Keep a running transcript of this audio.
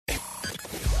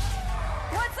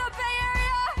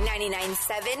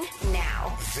99.7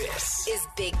 now. This is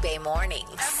Big Bay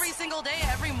Mornings. Every single day,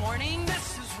 every morning.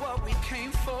 This is what we came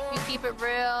for. We keep it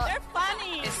real. They're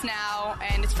funny. It's now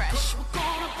and it's fresh.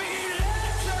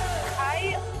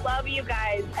 I love you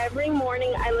guys. Every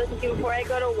morning I listen to you before I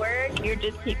go to work. You're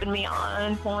just keeping me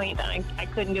on point. I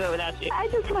couldn't do it without you. I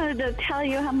just wanted to tell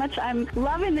you how much I'm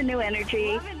loving the new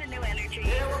energy.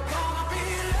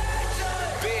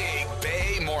 Big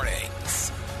Bay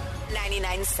Mornings.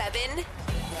 99.7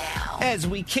 now. As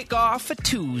we kick off a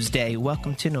Tuesday,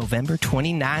 welcome to November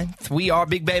 29th. We are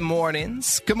Big Bay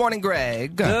Mornings. Good morning,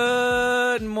 Greg.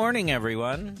 Good morning,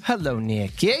 everyone. Hello,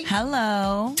 Nikki.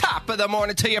 Hello. Top of the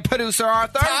morning to your producer,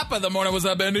 Arthur. Top of the morning, what's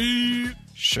up, Benny?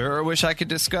 Sure wish I could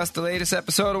discuss the latest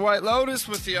episode of White Lotus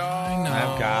with y'all.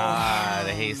 Oh, God.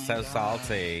 He's so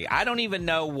salty. I don't even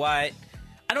know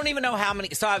how many.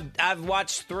 So I've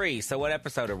watched 3. So what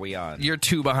episode are we on? You're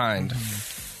 2 behind.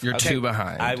 You're Okay, 2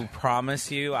 behind. I promise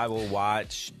you I will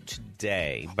watch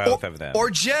today, both of them.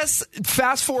 Or just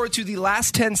fast forward to the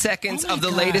last 10 seconds of the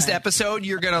latest episode.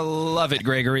 You're going to love it,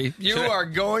 Gregory. You are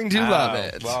going to love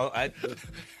it. Well,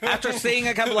 after seeing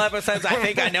a couple episodes, I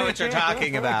think I know what you're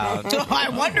talking about. I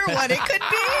wonder what it could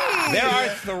be. There are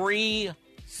 3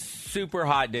 super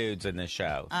hot dudes in this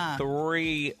show.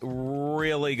 3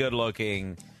 really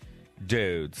good-looking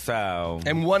dudes. So,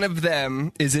 and one of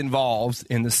them is involved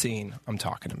in the scene I'm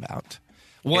talking about.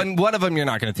 One of them you're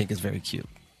not going to think is very cute.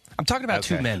 I'm talking about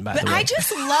 2 men, by the way. I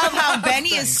just love how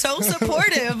Benny is so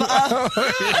supportive of...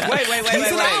 Wait.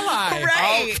 He's an ally.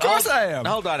 Right. Of course I am.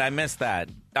 Hold on, I missed that.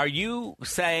 Are you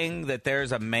saying that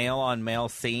there's a male-on-male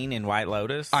scene in White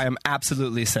Lotus? I am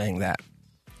absolutely saying that.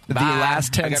 The Bye.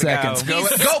 last 10 seconds. Go.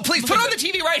 Go, please. Put on the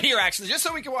TV right here, actually, just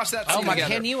so we can watch that scene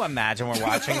together. Can you imagine we're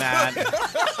watching that?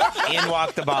 In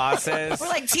walk the bosses. We're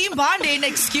like team bonding,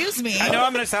 excuse me. I know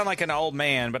I'm going to sound like an old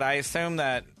man, but I assume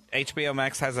that HBO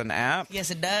Max has an app. Yes,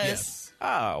 it does. Yes.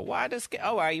 Oh,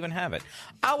 I even have it.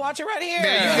 I'll watch it right here.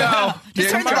 There you go. Just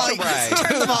turn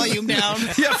the volume down.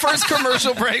 Yeah, first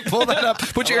commercial break. Pull that up.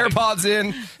 Put your AirPods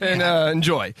in and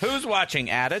enjoy. Who's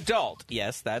watching At Adult?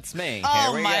 Yes, that's me. Oh,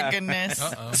 Here we my go. goodness.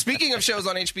 Speaking of shows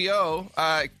on HBO,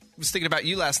 I was thinking about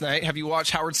you last night. Have you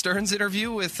watched Howard Stern's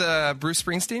interview with Bruce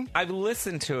Springsteen? I've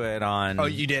listened to it on. Oh,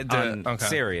 you did? On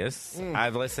Sirius.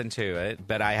 I've listened to it,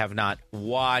 but I have not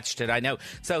watched it. I know.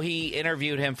 So he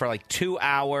interviewed him for like 2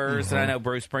 hours, and I know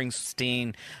Bruce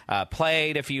Springsteen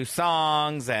played a few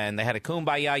songs, and they had a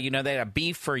kumbaya. You know, they had a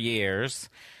beef for years.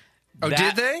 Oh,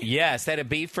 did they? Yes, they had a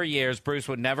beef for years. Bruce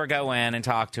would never go in and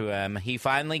talk to him. He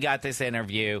finally got this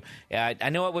interview. I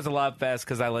knew it was a love fest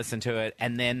because I listened to it,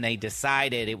 and then they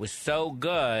decided it was so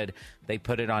good they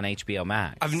put it on HBO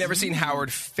Max. I've never seen Howard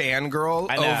fangirl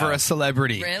I know. over a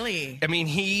celebrity. Really? I mean,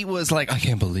 he was like, I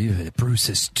can't believe it. Bruce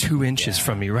is 2 inches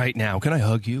from me right now. Can I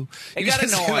hug you? It got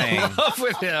annoying. In love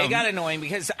with him. It got annoying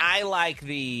because I like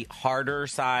the harder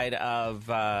side of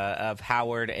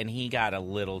Howard, and he got a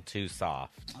little too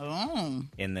soft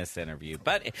in this interview.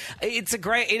 But it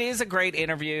is a great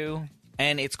interview,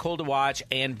 and it's cool to watch.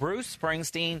 And Bruce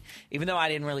Springsteen, even though I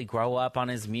didn't really grow up on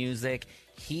his music,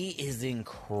 he is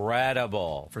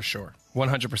incredible. For sure.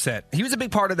 100%. He was a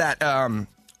big part of that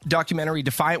documentary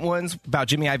Defiant Ones about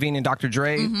Jimmy Iovine and Dr.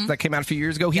 Dre that came out a few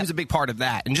years ago. He was a big part of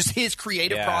that. And just his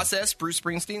creative process, Bruce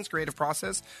Springsteen's creative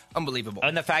process, unbelievable.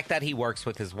 And the fact that he works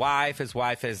with his wife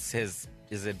is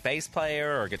a bass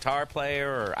player or guitar player,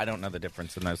 or I don't know the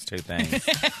difference in those two things.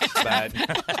 But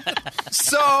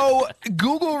So,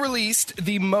 Google released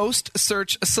the most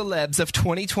searched celebs of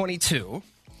 2022.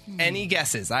 Any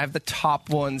guesses? I have the top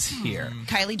ones here.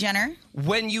 Kylie Jenner.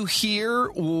 When you hear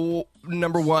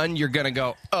number 1, you're going to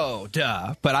go, oh,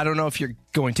 duh. But I don't know if you're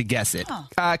going to guess it.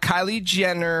 Kylie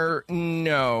Jenner,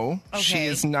 no. Okay. She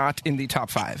is not in the top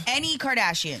 5. Any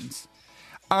Kardashians.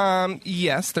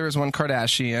 Yes, there is one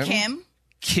Kardashian.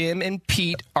 Kim and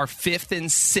Pete are 5th and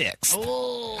 6th.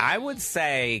 Oh. I would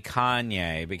say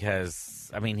Kanye because,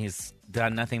 I mean, he's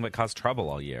done nothing but cause trouble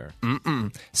all year.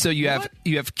 So you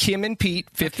have Kim and Pete,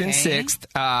 5th and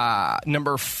 6th.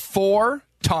 Number 4,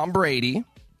 Tom Brady.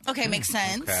 Okay, makes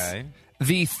sense. Okay.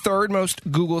 The 3rd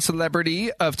most Google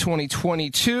celebrity of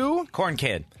 2022. Corn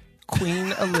Kid.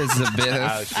 Queen Elizabeth.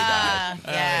 Oh, she died.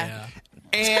 Yeah.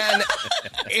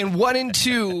 And 1 and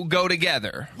 2 go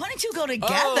together. 1 and 2 go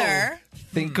together?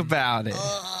 Think about it.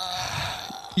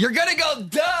 You're going to go,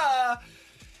 duh.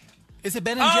 Is it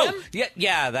Ben and Jim?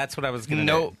 Yeah, that's what I was going to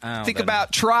No. do. Oh, Think Ben.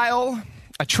 about Trial.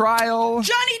 a trial.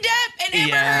 Johnny Depp and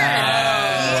Amber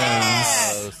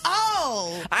Yes. Heard. Yes.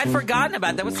 Oh. I'd forgotten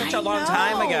about that. That was such a long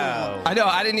time ago. I know.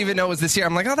 I didn't even know it was this year.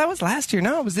 I'm like, oh, that was last year.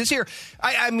 No, it was this year.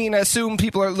 I mean, I assume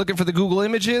people are looking for the Google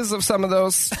images of some of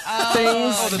those things.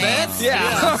 Oh, the beds?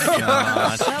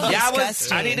 Yeah.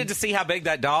 So I needed to see how big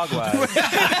that dog was.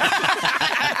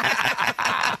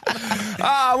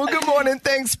 Well, good morning.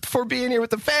 Thanks for being here with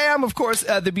the fam. Of course,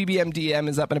 the BBM DM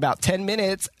is up in about 10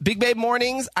 minutes. Big Babe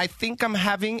Mornings, I think I'm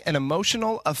having an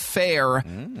emotional affair.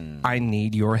 I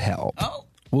need your help. Oh.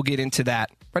 We'll get into that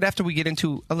right after we get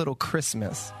into a little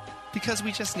Christmas. Because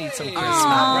we just need some Christmas.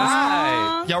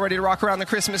 Right. Y'all ready to rock around the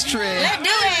Christmas tree? Let's do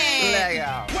it.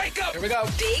 Let go. Wake up! Here we go.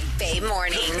 Big Bay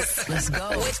Mornings. Let's go.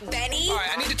 With Benny, All right,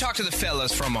 I need to talk to the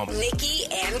fellas for a moment. Nikki,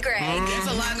 and Greg. There's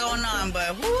a lot going on,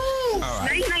 but woo.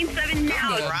 99.7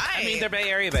 now. Right. I mean, they're Bay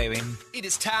Area, baby. It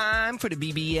is time for the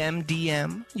BBM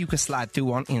DM. You can slide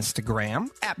through on Instagram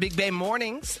at Big Bay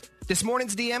Mornings. This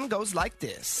morning's DM goes like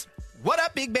this. What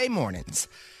up, Big Bay Mornings?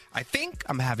 I think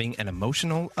I'm having an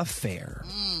emotional affair.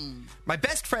 My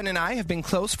best friend and I have been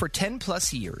close for 10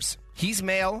 plus years. He's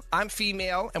male, I'm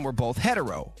female, and we're both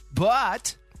hetero.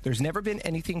 But there's never been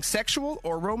anything sexual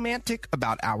or romantic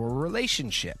about our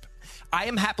relationship. I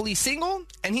am happily single,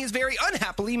 and he is very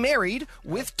unhappily married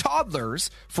with toddlers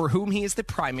for whom he is the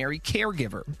primary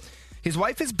caregiver. His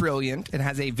wife is brilliant and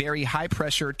has a very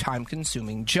high-pressure,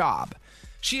 time-consuming job.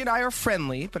 She and I are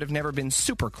friendly, but have never been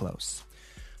super close.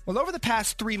 Well, over the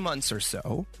past 3 months or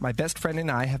so, my best friend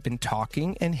and I have been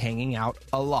talking and hanging out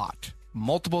a lot,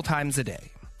 multiple times a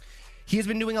day. He has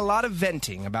been doing a lot of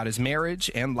venting about his marriage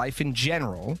and life in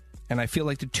general, and I feel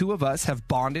like the two of us have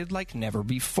bonded like never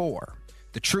before.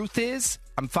 The truth is,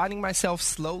 I'm finding myself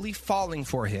slowly falling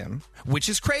for him, which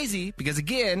is crazy because,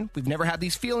 again, we've never had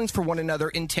these feelings for one another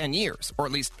in 10 years, or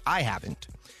at least I haven't.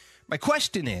 My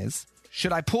question is,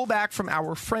 should I pull back from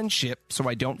our friendship so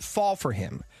I don't fall for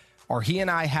him? Are he and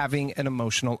I having an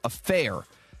emotional affair?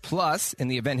 Plus, in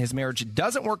the event his marriage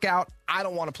doesn't work out, I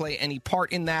don't want to play any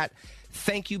part in that.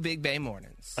 Thank you, Big Bay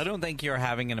Mornings. I don't think you're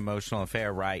having an emotional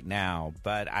affair right now,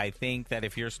 but I think that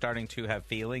if you're starting to have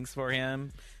feelings for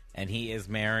him and he is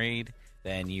married,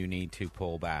 then you need to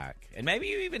pull back. And maybe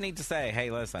you even need to say, hey,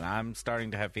 listen, I'm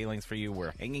starting to have feelings for you.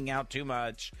 We're hanging out too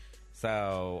much,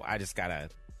 so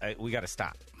we got to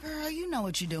stop. Girl, you know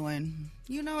what you're doing.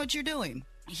 You know what you're doing.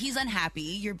 He's unhappy.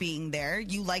 You're being there.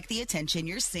 You like the attention.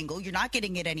 You're single. You're not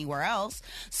getting it anywhere else.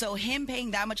 So him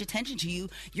paying that much attention to you,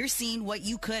 you're seeing what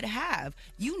you could have.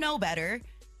 You know better.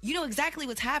 You know exactly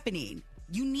what's happening.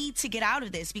 You need to get out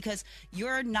of this because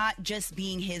you're not just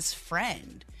being his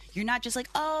friend. You're not just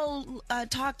like,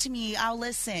 talk to me. I'll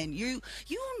listen. You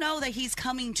know that he's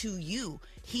coming to you.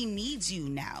 He needs you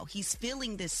now. He's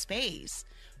filling this space.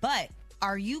 But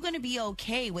are you going to be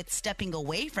okay with stepping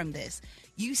away from this?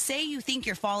 You say you think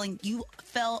you're falling. You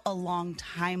fell a long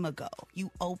time ago.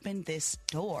 You opened this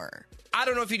door. I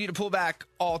don't know if you need to pull back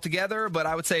altogether, but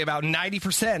I would say about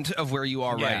 90% of where you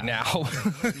are right now.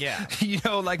 Yeah.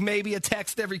 Like maybe a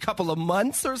text every couple of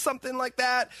months or something like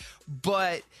that.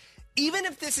 But even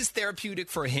if this is therapeutic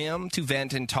for him to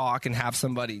vent and talk and have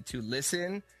somebody to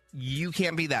listen, you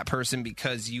can't be that person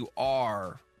because you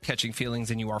are catching feelings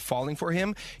and you are falling for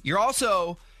him. You're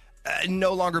also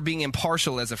no longer being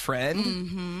impartial as a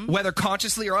friend, whether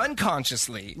consciously or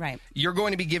unconsciously. Right. You're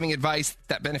going to be giving advice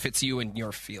that benefits you and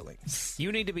your feelings.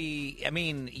 You need to be,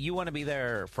 you want to be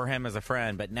there for him as a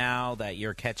friend, but now that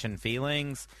you're catching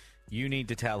feelings, you need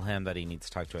to tell him that he needs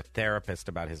to talk to a therapist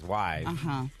about his wife.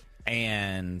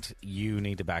 And you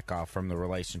need to back off from the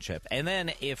relationship. And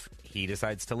then if he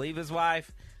decides to leave his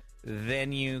wife,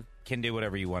 then you can do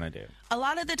whatever you want to do. A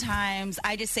lot of the times,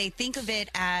 I just say, think of it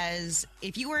as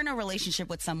if you were in a relationship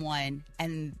with someone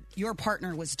and your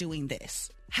partner was doing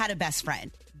this, had a best friend,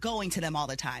 going to them all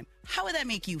the time. How would that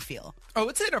make you feel? Oh,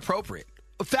 it's inappropriate.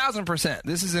 1,000%.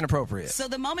 This is inappropriate. So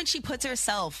the moment she puts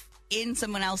herself in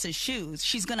someone else's shoes,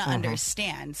 she's going to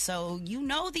understand. So you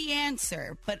know the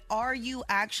answer, but are you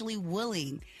actually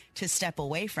willing to step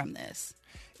away from this?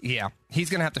 Yeah, he's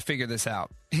going to have to figure this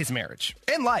out. His marriage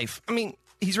and life.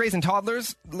 He's raising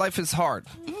toddlers. Life is hard.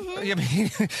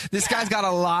 This guy's got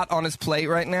a lot on his plate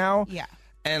right now. Yeah.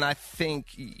 And I think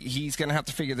he's going to have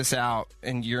to figure this out,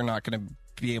 and you're not going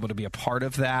to be able to be a part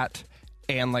of that.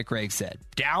 And like Greg said,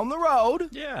 down the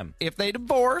road, if they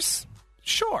divorce,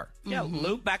 sure. Yeah,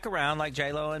 loop back around like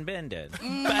J-Lo and Ben did.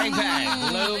 Bang,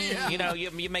 bang.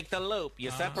 Loop. You make the loop.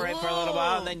 You separate for a little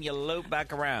while, and then you loop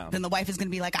back around. Then the wife is going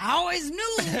to be like, I always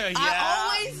knew.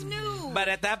 I always knew. But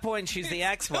at that point, she's the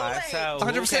ex-wife, so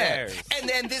 100%. who cares? And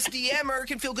then this DMer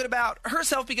can feel good about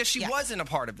herself because she wasn't a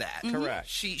part of that. Correct.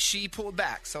 She pulled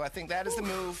back. So I think that is the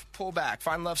move. Pull back.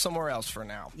 Find love somewhere else for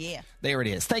now. Yeah. There it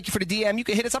is. Thank you for the DM. You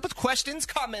can hit us up with questions,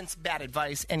 comments, bad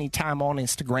advice anytime on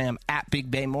Instagram at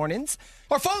Big Bay Mornings.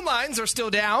 Our phone lines are still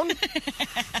down,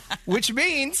 which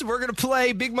means we're going to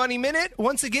play Big Money Minute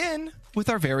once again with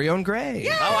our very own Gray.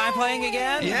 Oh, I'm playing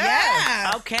again?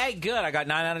 Yeah. Okay, good. I got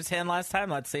 9 out of 10 last time.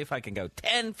 Let's see if I can go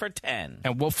 10 for 10.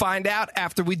 And we'll find out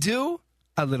after we do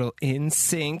a little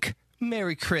NSYNC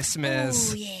Merry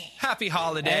Christmas. Oh, yeah. Happy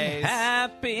holidays. And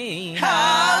happy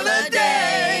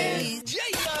Holidays.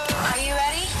 Are you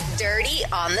ready? Dirty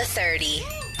on the 30.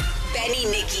 Benny,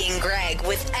 Nikki, and Greg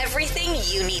with everything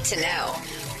you need to know.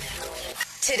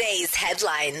 Today's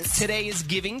headlines. Today is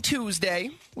Giving Tuesday,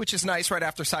 which is nice right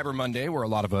after Cyber Monday, where a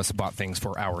lot of us bought things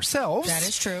for ourselves. That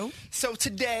is true. So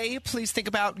today, please think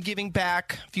about giving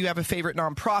back. If you have a favorite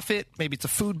nonprofit, maybe it's a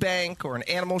food bank or an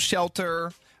animal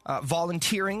shelter.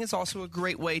 Volunteering is also a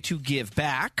great way to give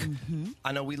back.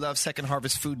 I know we love Second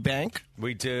Harvest Food Bank.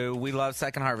 We do. We love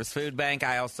Second Harvest Food Bank.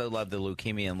 I also love the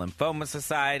Leukemia and Lymphoma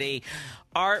Society.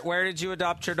 Art, where did you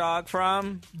adopt your dog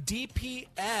from?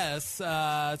 DPS.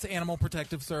 It's Animal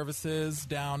Protective Services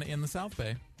down in the South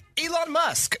Bay. Elon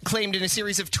Musk claimed in a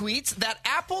series of tweets that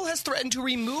Apple has threatened to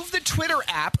remove the Twitter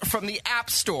app from the App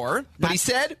Store, but he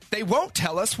said they won't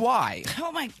tell us why.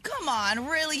 Oh my, come on,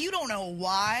 really? You don't know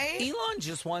why? Elon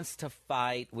just wants to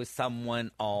fight with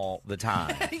someone all the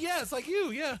time. Yeah, it's like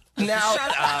you, yeah. Now,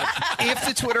 Shut up. if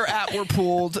the Twitter app were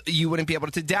pulled, you wouldn't be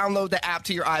able to download the app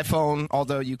to your iPhone,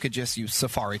 although you could just use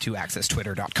Safari to access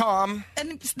Twitter.com.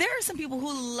 And there are some people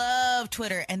who love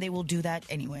Twitter, and they will do that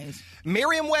anyways.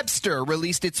 Merriam-Webster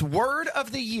released its Word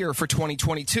of the Year for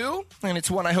 2022, and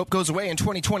it's one I hope goes away in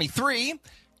 2023.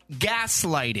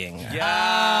 Gaslighting.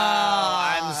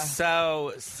 Yeah, I'm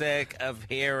so sick of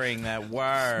hearing that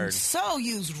word. So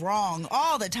used wrong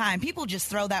all the time. People just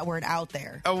throw that word out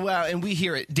there. Oh, wow, and we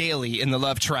hear it daily in the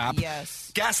love trap.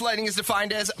 Yes. Gaslighting is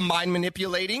defined as mind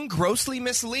manipulating, grossly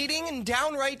misleading, and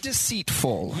downright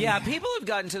deceitful. Yeah, people have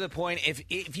gotten to the point,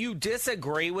 if you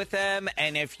disagree with them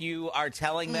and if you are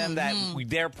telling them that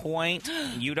their point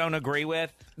you don't agree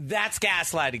with, that's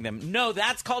gaslighting them. No,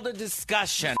 that's called a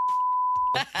discussion.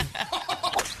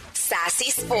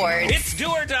 Sassy Sports. It's do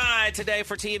or die today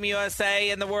for Team USA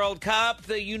in the World Cup.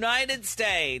 The United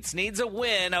States needs a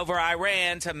win over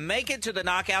Iran to make it to the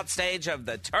knockout stage of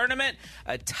the tournament.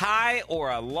 A tie or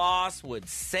a loss would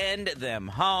send them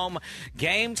home.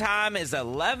 Game time is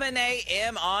 11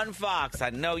 a.m. on Fox.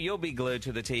 I know you'll be glued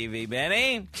to the TV,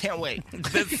 Benny. Can't wait.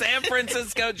 The San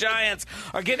Francisco Giants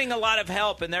are getting a lot of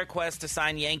help in their quest to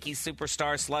sign Yankees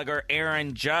superstar slugger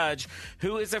Aaron Judge,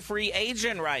 who is a free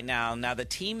agent right now. Now, the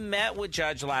team met with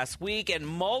Judge last week, and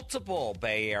multiple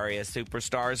Bay Area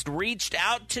superstars reached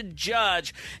out to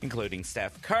Judge, including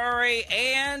Steph Curry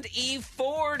and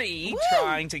E40,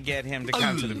 trying to get him to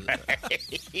come to the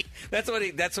Bay. That's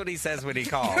what he says when he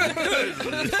calls.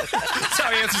 That's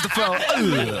how he answers the phone.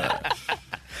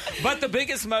 But the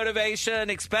biggest motivation,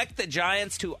 expect the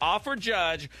Giants to offer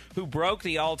Judge, who broke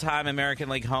the all-time American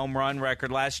League home run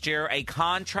record last year, a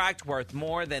contract worth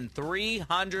more than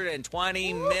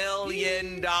 $320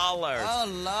 million. Oh,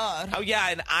 Lord. Oh, yeah,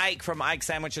 and Ike from Ike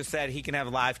Sandwiches said he can have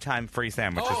lifetime free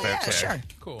sandwiches there, too. Sure.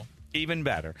 Cool. Even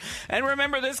better. And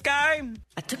remember this guy?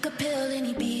 I took a pill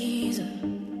in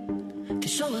Ibiza to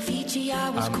show Avicii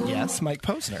I was cool. Yes, Mike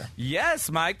Posner.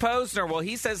 Yes, Mike Posner. Well,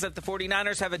 he says that the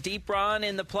 49ers have a deep run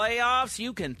in the playoffs.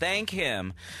 You can thank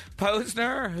him.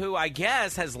 Posner, who I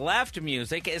guess has left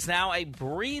music, is now a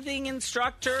breathing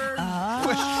instructor. He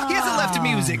hasn't left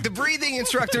music. The breathing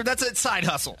instructor, that's a side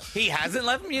hustle. He hasn't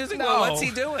left music? No. Well, what's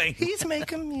he doing? He's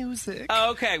making music.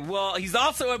 Okay, well, he's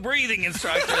also a breathing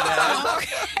instructor now.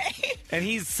 Okay. And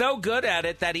he's so good at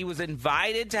it that he was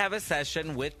invited to have a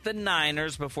session with the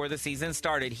Niners before the season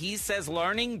started. He says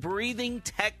learning breathing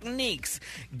techniques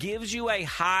gives you a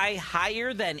high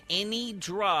higher than any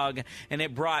drug, and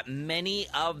it brought many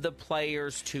of the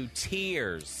players to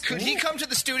tears. Could he come to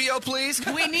the studio, please?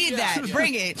 We need that.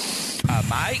 Bring it.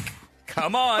 Mike,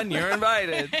 come on, you're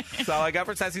invited. That's all I got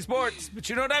for Sassy Sports. But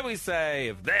you know what I always say,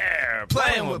 if they're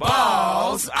playing with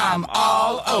balls, I'm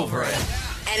all over it.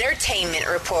 Entertainment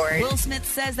Report. Will Smith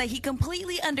says that he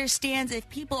completely understands if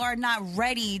people are not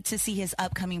ready to see his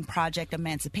upcoming project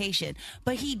Emancipation,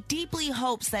 but he deeply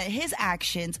hopes that his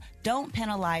actions don't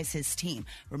penalize his team.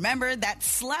 Remember that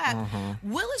slap?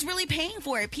 Will is really paying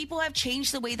for it. People have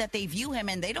changed the way that they view him,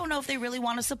 and they don't know if they really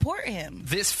want to support him.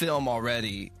 This film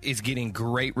already is getting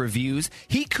great reviews.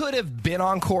 He could have been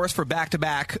on course for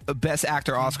back-to-back Best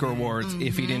Actor Oscar awards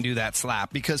if he didn't do that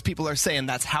slap, because people are saying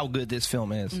that's how good this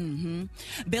film is.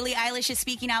 Billie Eilish is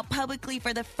speaking out publicly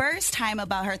for the first time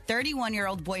about her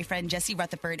 31-year-old boyfriend, Jesse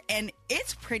Rutherford, and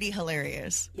it's pretty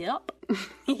hilarious. Yep.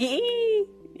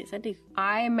 Yes, I do.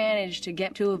 I managed to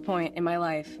get to a point in my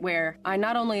life where I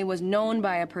not only was known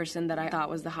by a person that I thought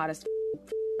was the hottest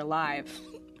alive,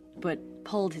 but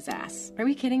pulled his ass. Are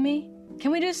we kidding me?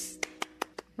 Can we just...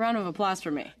 Round of applause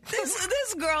for me.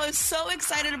 This girl is so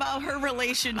excited about her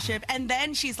relationship, and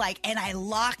then she's like, and I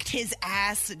locked his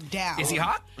ass down. Is he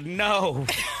hot? No.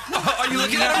 Are you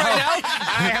looking at him right now?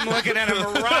 I am looking at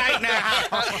him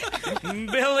right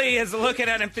now. Billy is looking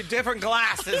at him through different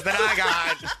glasses than I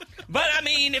got. But, I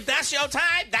mean, if that's your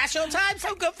type, that's your type,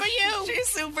 so good for you. She's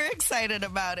super excited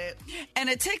about it. And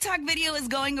a TikTok video is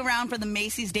going around for the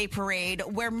Macy's Day Parade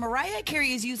where Mariah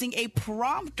Carey is using a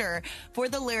prompter for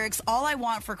the lyrics, All I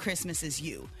Want for Christmas Is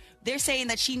You. They're saying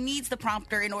that she needs the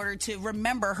prompter in order to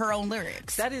remember her own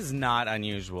lyrics. That is not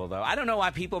unusual, though. I don't know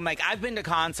why people make... I've been to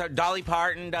concerts. Dolly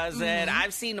Parton does it.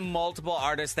 I've seen multiple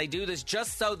artists. They do this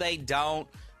just so they don't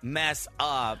mess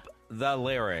up the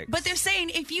lyrics. But they're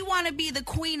saying if you want to be the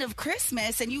queen of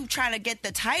Christmas and you try to get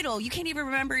the title, you can't even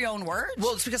remember your own words.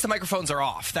 Well, it's because the microphones are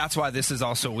off. That's why this is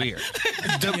also weird.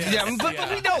 But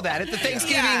we know that. At the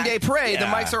Thanksgiving Day Parade, the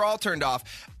mics are all turned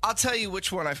off. I'll tell you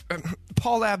which one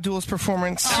Paula Abdul's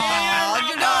performance.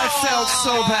 I felt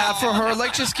so bad for her.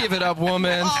 Like, just give it up,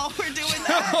 woman. Oh, we're doing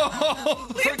that.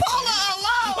 Leave Paula alone.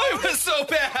 It was so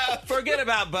bad. Forget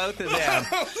about both of them.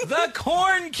 The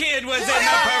corn kid was in the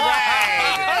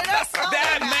parade.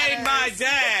 That made my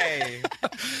day.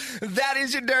 That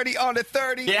is your Dirty on the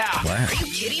 30. Yeah. Are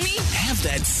you kidding me? Have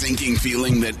that sinking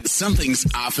feeling that something's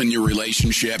off in your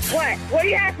relationship. What? What do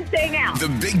you have to say now? The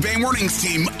Big Bay Mornings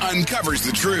team uncovers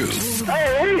the truth.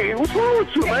 Hey, what's wrong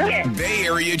with you, man? Bay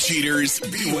Area cheaters,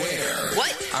 beware.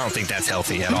 What? I don't think that's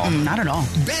healthy at all. Not at all.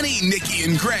 Benny, Nikki,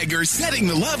 and Greg are setting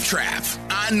the love trap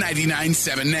on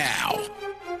 99.7 Now.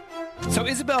 So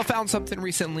Isabel found something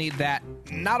recently that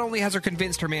not only has her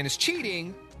convinced her man is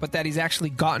cheating, but that he's actually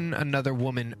gotten another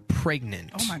woman pregnant.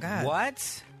 Oh, my God.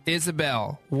 What?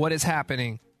 Isabel, what is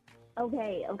happening?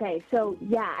 Okay. So,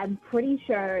 yeah, I'm pretty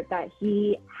sure that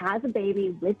he has a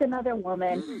baby with another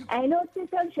woman. I know it's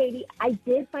just sound shady. I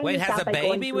did find Wait, this has out a by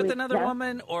going baby through with his another stuff.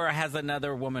 woman, or has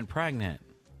another woman pregnant?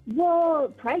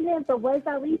 Well, pregnant, but what does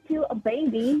that lead to? A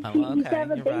baby. Oh, She used to okay.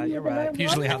 have a You're baby right, with you're another right.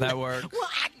 Usually how woman. that works. Well,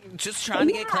 I'm just trying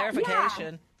to get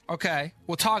clarification. Okay,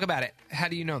 well, talk about it. How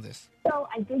do you know this? So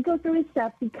I did go through his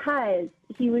stuff because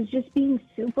he was just being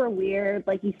super weird.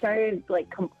 Like, he started, like,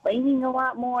 complaining a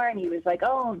lot more, and he was like,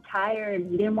 oh, I'm tired.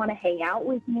 He didn't want to hang out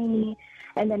with me.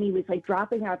 And then he was, like,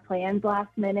 dropping our plans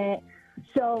last minute.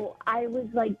 So I was,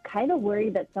 like, kind of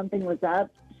worried that something was up.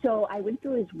 So I went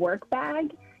through his work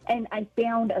bag, and I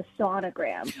found a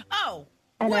sonogram. Oh,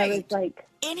 And wait. I was like,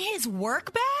 in his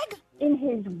work bag? in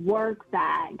his work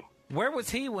bag. Where was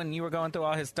he when you were going through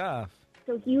all his stuff?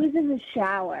 So he was in the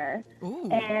shower,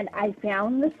 and I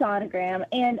found the sonogram,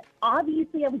 and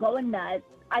obviously I'm going nuts.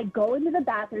 I go into the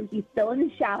bathroom. He's still in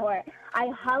the shower. I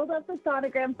held up the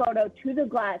sonogram photo to the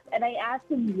glass, and I asked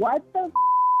him, what the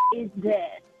is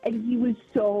this? And he was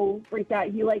so freaked out.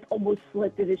 He, like, almost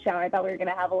slipped in the shower. I thought we were going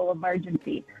to have a little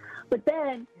emergency. But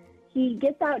then he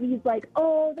gets out, and he's like,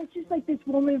 oh, that's just, like, this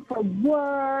woman from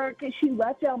work. And she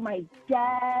left it on my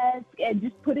desk and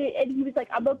just put it, and he was like,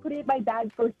 I'm going to put it in my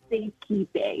bag for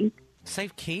safekeeping.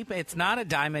 Safekeep? It's not a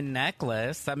diamond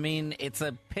necklace. I mean, it's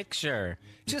a picture.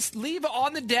 Just leave it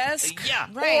on the desk.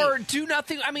 Yeah. Or do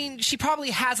nothing. I mean, she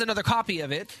probably has another copy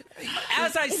of it.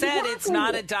 As I said, it's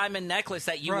not a diamond necklace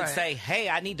that you would Right. say, hey,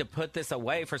 I need to put this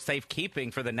away for safekeeping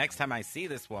for the next time I see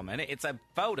this woman. It's a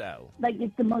photo. Like,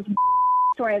 it's the most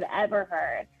story I've ever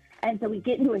heard. And so we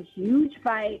get into a huge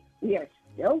fight. We are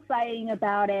still fighting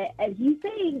about it. And he's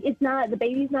saying it's not, the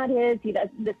baby's not his.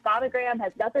 The sonogram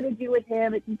has nothing to do with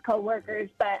him. It's his coworkers,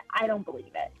 but I don't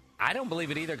believe it. I don't believe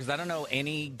it either because I don't know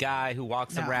any guy who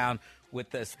walks around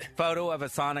with this photo of a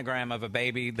sonogram of a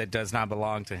baby that does not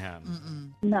belong to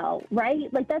him. No,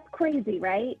 right? Like, that's crazy,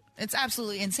 right? It's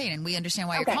absolutely insane, and we understand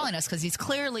why Okay. you're calling us, because he's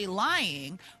clearly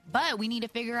lying, but we need to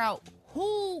figure out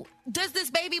who does this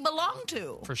baby belong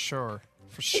to? For sure.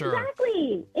 For sure.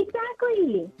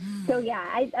 Exactly. So,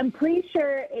 yeah, I'm pretty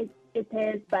sure it's it's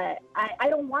his, but I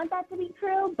don't want that to be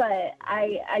true, but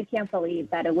I can't believe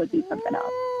that it would be something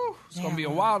else. It's going to be a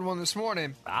wild one this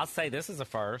morning. I'll say this is a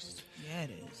first. Yeah,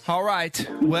 it is. All right.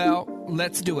 Well,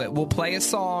 let's do it. We'll play a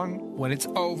song. When it's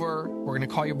over, we're going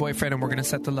to call your boyfriend and we're going to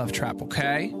set the love trap,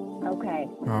 okay? Okay.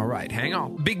 All right. Hang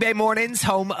on. Big Bay Mornings,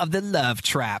 home of the love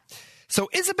trap. So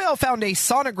Isabel found a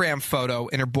sonogram photo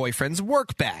in her boyfriend's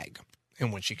work bag.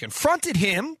 And when she confronted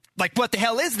him, like, what the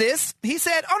hell is this? He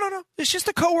said, oh, no, it's just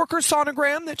a coworker's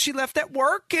sonogram that she left at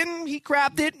work, and he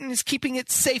grabbed it and is keeping it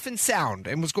safe and sound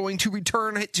and was going to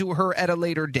return it to her at a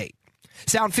later date.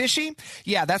 Sound fishy?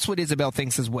 Yeah, that's what Isabel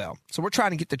thinks as well. So we're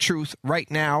trying to get the truth right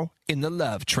now in the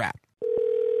love trap.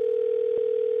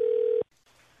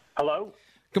 Hello?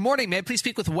 Good morning. May I please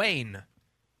speak with Wayne?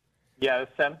 Yeah,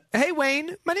 it's Sam. Hey,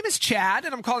 Wayne. My name is Chad,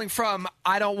 and I'm calling from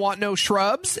I Don't Want No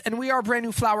Shrubs, and we are a brand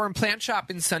new flower and plant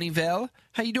shop in Sunnyvale.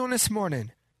 How you doing this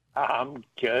morning? I'm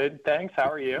good, thanks.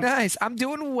 How are you? Nice. I'm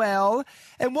doing well.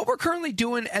 And what we're currently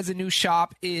doing as a new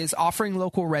shop is offering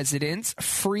local residents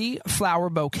free flower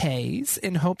bouquets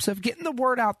in hopes of getting the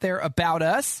word out there about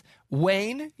us.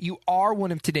 Wayne, you are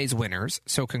one of today's winners,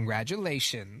 so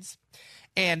congratulations.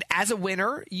 And as a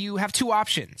winner, you have two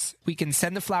options. We can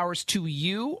send the flowers to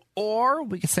you, or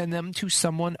we can send them to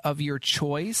someone of your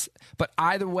choice. But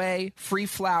either way, free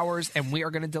flowers, and we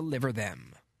are going to deliver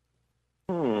them.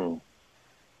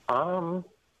 I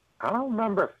don't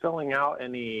remember filling out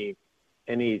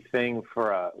anything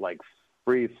for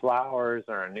free flowers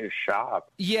or a new shop.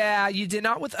 Yeah, you did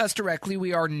not with us directly.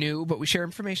 We are new, but we share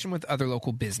information with other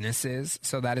local businesses.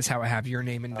 So that is how I have your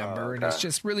name and number. Okay. And it's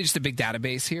just really just a big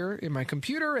database here in my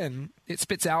computer, and it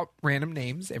spits out random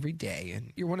names every day.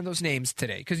 And you're one of those names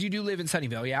today because you do live in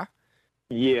Sunnyvale, yeah?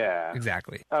 Yeah.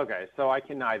 Exactly. Okay, so I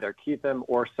can either keep them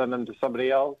or send them to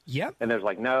somebody else? Yep. And there's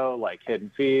no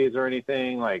hidden fees or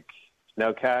anything,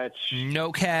 no catch?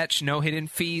 No catch, no hidden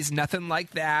fees, nothing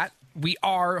like that. We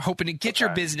are hoping to get your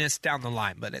business down the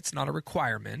line, but it's not a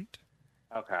requirement.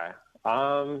 Okay.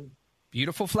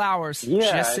 Beautiful flowers. Yeah.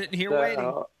 Just sitting here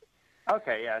waiting.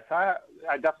 Okay, yeah. So I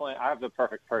have the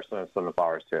perfect person to send the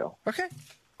flowers to. Okay.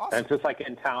 Awesome. And it's just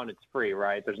in town, it's free,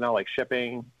 right? There's no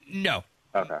shipping? No.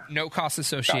 Okay. No cost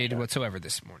associated whatsoever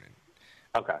this morning.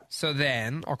 Okay. So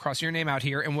then I'll cross your name out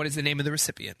here. And what is the name of the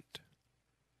recipient?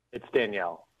 It's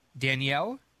Danielle.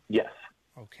 Danielle? Yes.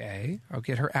 Okay. I'll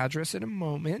get her address in a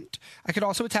moment. I could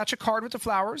also attach a card with the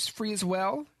flowers, free as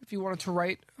well. If you wanted to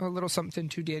write a little something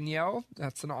to Danielle,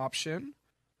 that's an option.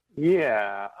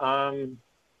 Yeah.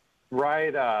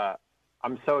 Right.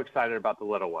 I'm so excited about the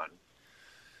little one.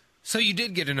 So you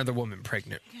did get another woman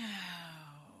pregnant.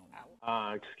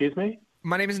 Excuse me?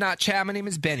 My name is not Chad. My name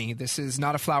is Benny. This is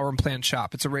not a flower and plant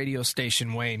shop. It's a radio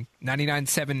station, Wayne.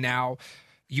 99.7 now.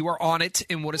 You are on it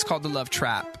in what is called the Love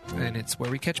Trap, and it's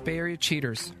where we catch Bay Area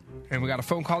cheaters. And we got a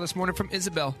phone call this morning from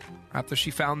Isabel after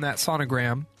she found that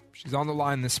sonogram. She's on the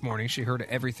line this morning. She heard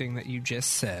everything that you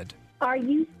just said. Are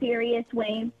you serious,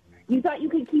 Wayne? You thought you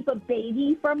could keep a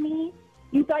baby from me?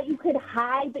 You thought you could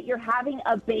hide that you're having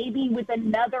a baby with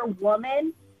another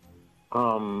woman?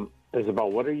 Isabel,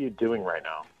 what are you doing right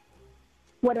now?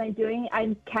 What am I doing?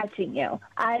 I'm catching you.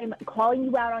 I'm calling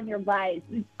you out on your lies.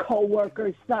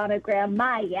 Coworker sonogram,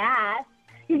 my ass.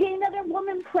 You're getting another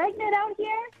woman pregnant out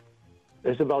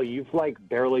here? Isabel, you've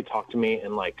barely talked to me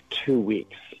in 2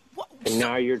 weeks. And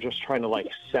now you're just trying to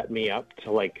set me up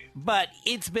to But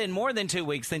it's been more than 2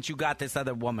 weeks since you got this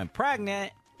other woman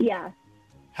pregnant. Yeah.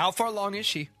 How far along is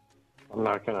she? I'm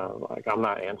not gonna I'm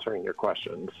not answering your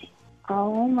questions.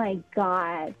 Oh my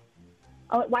God.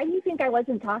 Oh, why do you think I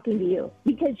wasn't talking to you?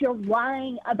 Because you're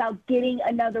lying about getting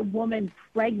another woman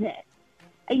pregnant.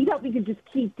 And you thought we could just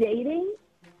keep dating?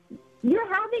 You're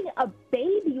having a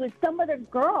baby with some other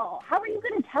girl. How are you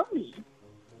going to tell me?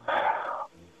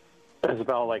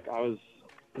 Isabel,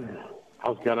 I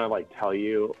was gonna tell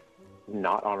you,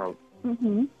 not on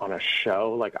a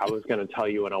show. I was gonna tell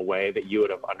you in a way that you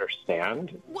would have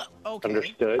understood what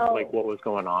was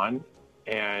going on,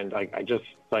 and I just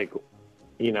I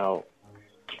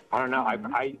don't know.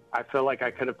 I feel like I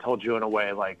could have told you in a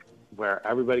way where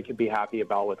everybody could be happy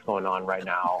about what's going on right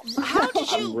now. How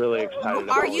did you? I'm really excited.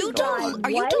 Are about you what's going on.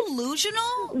 are you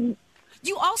delusional?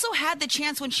 You also had the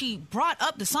chance when she brought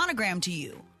up the sonogram to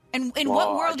you. And in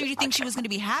what world did you think she was going to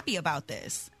be happy about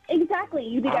this? Exactly.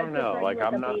 You think I was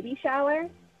pregnant with a baby shower?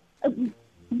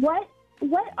 What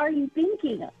are you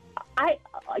thinking?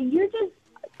 You're just.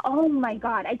 Oh my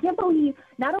God! I can't believe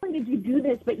not only did you do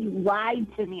this, but you lied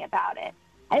to me about it.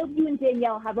 I hope you and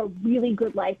Danielle have a really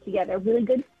good life together, a really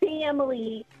good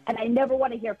family, and I never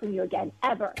want to hear from you again,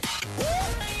 ever.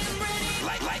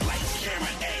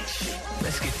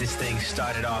 Let's get this thing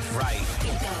started off right.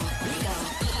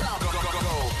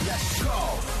 Let's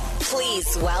go.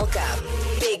 Please welcome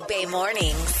Big Bay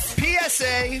Mornings.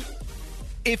 PSA,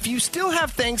 if you still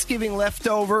have Thanksgiving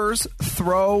leftovers,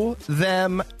 throw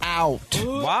them out.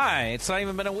 Why? It's not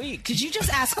even been a week. Did you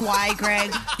just ask why,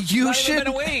 Greg? You Not should. even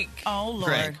been a week. Oh, Lord.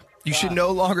 Greg, you should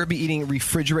no longer be eating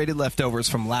refrigerated leftovers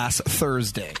from last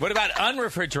Thursday. What about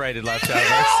unrefrigerated leftovers?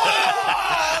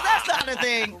 That's not a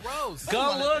thing.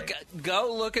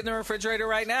 Go look in the refrigerator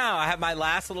right now. I have my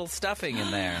last little stuffing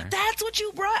in there. That's what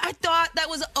you brought? I thought that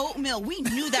was oatmeal. We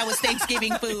knew that was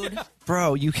Thanksgiving food.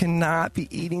 Bro, you cannot be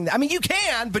eating that. I mean, you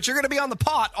can, but you're going to be on the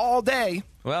pot all day.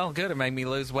 Well, good. It made me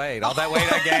lose weight. All that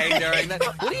weight I gained during that.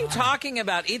 What are you talking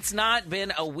about? It's not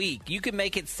been a week. You can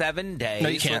make it 7 days No,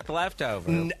 you can't. with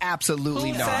leftovers.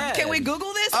 Absolutely Who not. said? Can we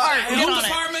Google this? All right, Get Health on it.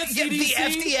 Department, Yeah, the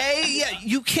CDC? FDA,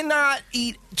 you cannot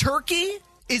eat turkey.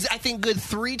 Is I think good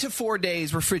 3 to 4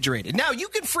 days refrigerated. Now you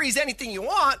can freeze anything you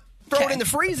want, throw it in the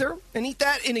freezer, and eat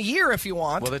that in a year if you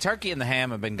want. Well, the turkey and the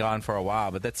ham have been gone for a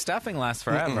while, but that stuffing lasts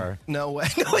forever. No way.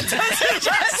 No, it doesn't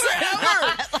last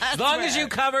forever. As long as you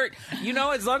cover it,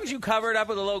 as long as you cover it up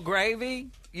with a little gravy,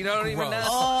 you don't even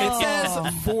know. It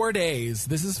says 4 days.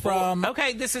 This is from...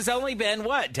 Okay, this has only been,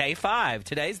 day 5.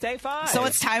 Today's day 5. So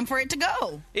it's time for it to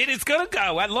go. It is going to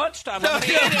go at lunchtime. No, I'm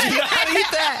gonna you eat it. gotta eat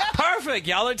that. Perfect.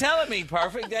 Y'all are telling me.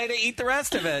 Perfect day to eat the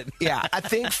rest of it. Yeah, I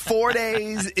think 4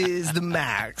 days is the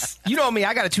max. You know me,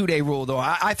 I got a 2-day rule, though.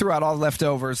 I threw out all the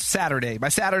leftovers Saturday. By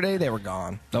Saturday, they were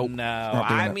gone. Nope. No, Not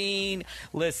doing I it. mean,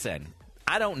 listen,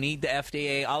 I don't need the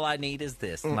FDA. All I need is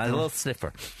this, my little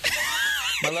sniffer.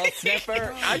 My little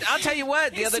sniffer. I'll tell you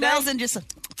what, the It other day, smells and just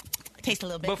taste a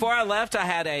little bit. before I left, I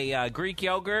had a Greek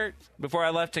yogurt. Before I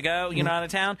left to go, out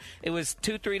of town, it was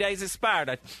 2-3 days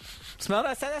expired. I smelled it.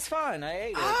 I said, that's fine. I ate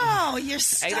it. Oh, you're Ate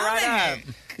stunning it right up.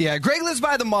 Yeah, Greg lives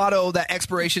by the motto that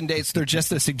expiration dates, they're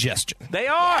just a suggestion. They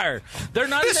are. They're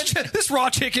not even... This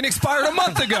raw chicken expired a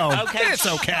month ago. Okay. It's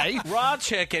okay. Raw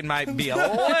chicken might be a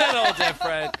little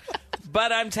different.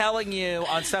 But I'm telling you,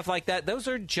 on stuff like that, those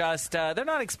are just, they're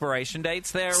not expiration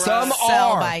dates. They're Some sell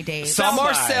are. by dates. Some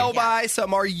are Sell by. sell by,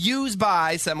 some are use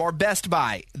by, some are best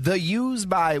by. The use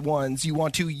by ones you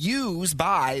want to use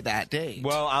by that date.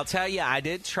 Well, I'll tell you, I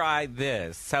did try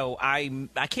this. So I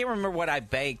can't remember what I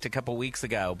baked a couple weeks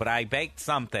ago, but I baked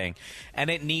something, and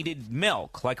it needed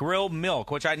milk, like real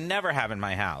milk, which I never have in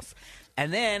my house.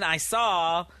 And then I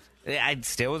saw... I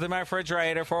still was in my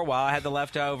refrigerator for a while. I had the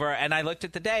leftover, and I looked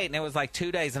at the date, and it was like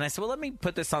 2 days. And I said, well, let me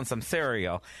put this on some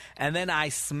cereal. And then I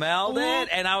smelled it,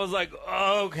 and I was like,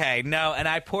 okay, no. And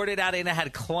I poured it out, and it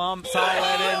had clumps all in it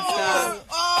and stuff.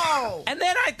 Oh! And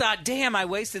then I thought, damn, I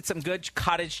wasted some good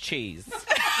cottage cheese.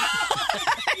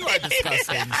 You are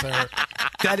disgusting, sir.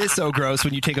 That is so gross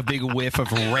when you take a big whiff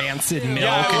of rancid milk.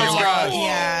 Yeah, and it you're was like, gross.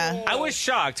 Yeah. I was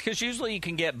shocked, because usually you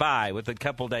can get by with a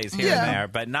couple days here Yeah. and there,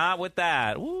 but not with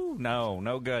that. Ooh,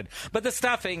 no good. But the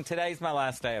stuffing, today's my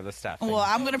last day of the stuffing. Well,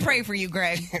 I'm going to pray for you,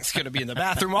 Greg. It's going to be in the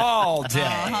bathroom all day.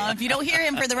 If you don't hear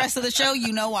him for the rest of the show,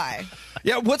 you know why.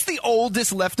 Yeah, what's the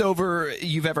oldest leftover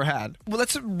you've ever had? Well,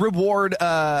 let's reward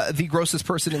the grossest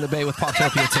person in the Bay with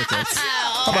Poptopia tickets.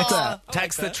 How about that?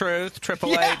 Text the truth,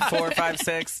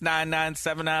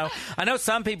 888-456-9970. I know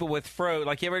some people with fruit,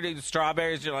 like you ever do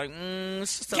strawberries, you're like,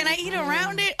 it's just Can I eat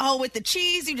around it? Oh, with the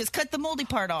cheese, you just cut the moldy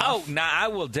part off. Oh, no, I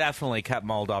will definitely cut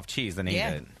mold off cheese and eat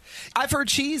it. I've heard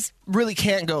cheese really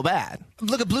can't go bad.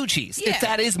 Look at blue cheese. Yeah. If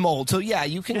that is mold. So, yeah,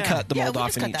 you can cut the mold we off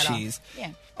just and cut eat that off. cheese.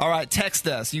 Yeah. All right, text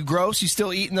us. You gross? You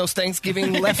still eating those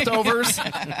Thanksgiving leftovers?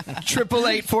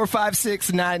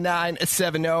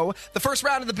 888-456-9970. The first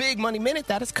round of the Big Money Minute,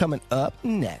 that is coming up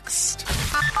next.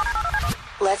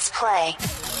 Let's play.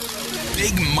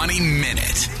 Big Money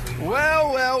Minute.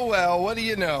 Well, what do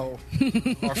you know?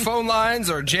 Our phone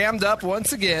lines are jammed up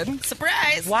once again.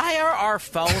 Surprise! Why are our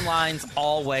phone lines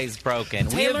always broken?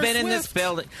 We have Taylor been in this Swift.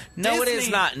 building. No, it is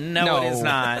Disney. not. No, it is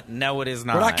not. No, it is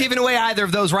not. We're not giving away either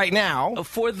of those right now.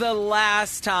 For the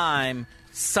last time,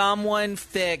 someone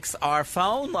fix our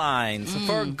phone lines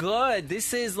for good.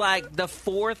 This is like the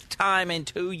 4th time in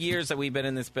 2 years that we've been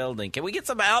in this building. Can we get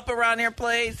some help around here,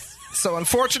 please? So,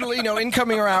 unfortunately, no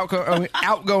incoming or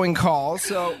outgoing calls,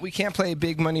 so we can't play a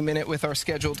Big Money Minute with our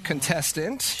scheduled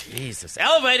contestant. Jesus.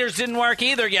 Elevators didn't work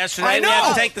either yesterday. I We had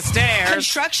know. to take the stairs.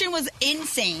 Construction was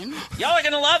insane. Y'all are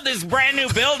going to love this brand new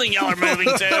building y'all are moving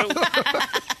to.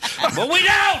 But we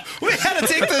don't! We had to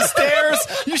take the stairs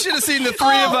You should have seen the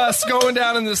three of us going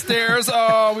down in the stairs.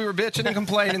 Oh, we were bitching and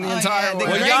complaining the entire way.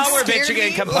 Well, y'all were bitching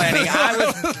and complaining.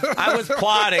 I was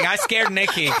plotting. I scared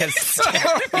Nikki because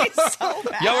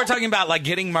y'all were talking about like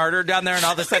getting murdered down there, and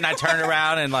all of a sudden I turned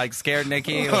around and like scared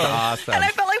Nikki. It was awesome. And I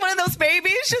felt like one of those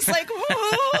babies, just like,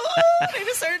 they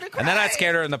just started to cry. And then I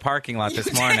scared her in the parking lot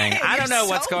this morning. I don't know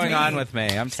what's going on with me.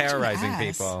 I'm terrorizing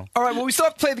people. All right, well, we still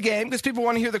have to play the game because people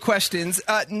want to hear the questions.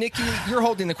 Nikki, you're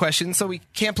holding the questions, so we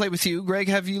can't play with you. Greg,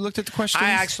 have you looked at the questions?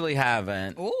 I actually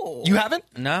haven't. Ooh. You haven't?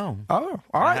 No. Oh,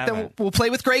 all right. Then we'll play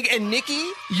with Greg. And Nikki,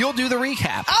 you'll do the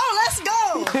recap. Oh, let's go.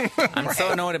 I'm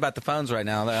so annoyed about the phones right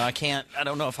now. I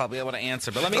don't know if I'll be able to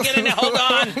answer. But let me get in it. Hold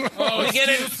on. Let me get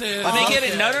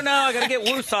it. No. I got to get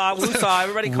woosah.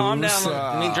 Everybody calm down.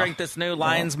 Let me drink this new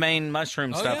lion's mane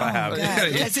mushroom stuff I have.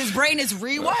 Because his brain is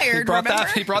rewired,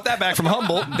 he brought that back from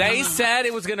Humboldt. They said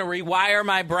it was going to rewire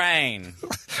my brain.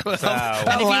 So. And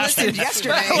if you listened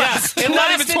yesterday. It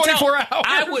lasted 24 hours.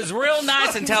 I was real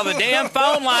nice until the damn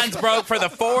phone lines broke for the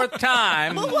fourth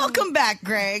time. Well, welcome back,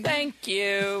 Greg. Thank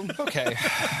you. Okay.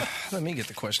 Let me get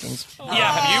the questions. Yeah,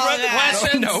 have you read the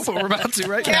questions? No, but we're about to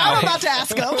right now. now. I'm about to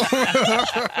ask them.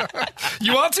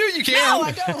 You want to? You can. No,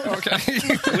 I don't. Okay.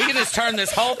 We can just turn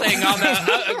this whole thing on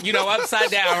the,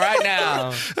 upside down right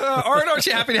now. Aren't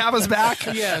you happy to have us back?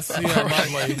 Yes. Yeah,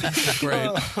 lovely. Great.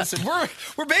 Listen,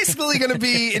 we're basically going to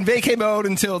be in vacay mode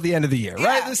until the end of the year,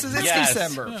 right? It's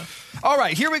December. Yeah. All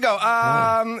right, here we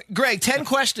go. Greg, 10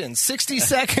 questions, 60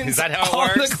 seconds. Is that how it on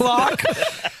works? The clock.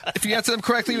 If you answer them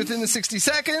correctly within the 60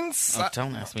 seconds.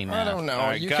 Don't ask me, I man. don't know.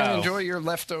 Right, you go. can enjoy your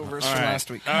leftovers from last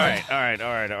week. All right.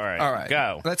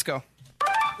 Go. Let's go.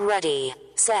 Ready,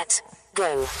 set,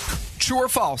 go. True or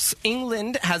false?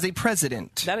 England has a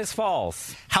president. That is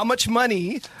false. How much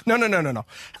money? No.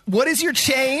 What is your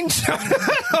change?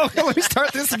 Okay, let me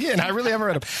start this again. I really haven't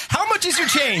read them. How much is your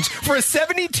change for a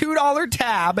 $72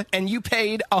 tab and you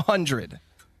paid $100?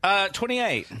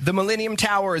 28. The Millennium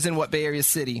Tower is in what Bay Area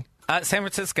city? San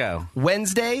Francisco.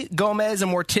 Wednesday, Gomez,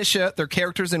 and Morticia, they're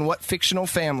characters in what fictional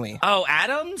family? Oh,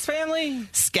 Addams Family?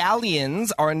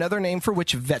 Scallions are another name for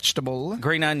which vegetable?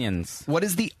 Green onions. What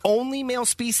is the only male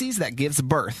species that gives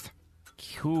birth?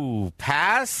 Ooh,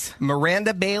 pass.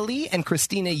 Miranda Bailey and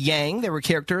Christina Yang, they were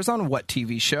characters on what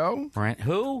TV show?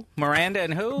 Who? Miranda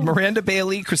and who? Miranda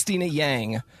Bailey, Christina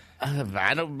Yang.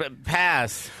 I don't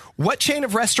pass. What chain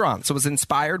of restaurants was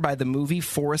inspired by the movie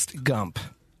Forrest Gump?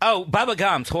 Oh, Bubba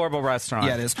Gump's horrible restaurant.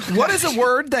 Yeah, it is. What is a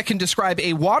word that can describe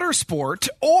a water sport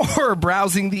or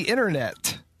browsing the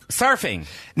internet? Surfing.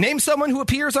 Name someone who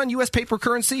appears on U.S. paper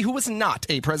currency who was not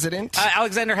a president.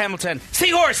 Alexander Hamilton.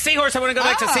 Seahorse. I want to go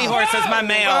back to Seahorse as my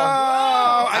mail.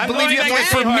 I believe you have to wait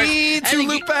for me to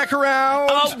loop back around.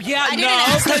 Oh, yeah, no,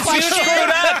 because you screwed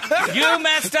up. You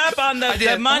messed up on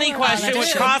the money question,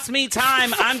 which cost me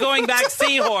time. I'm going back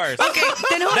Seahorse. Okay,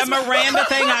 then who's the Miranda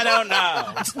thing, I don't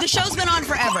know. The show's been on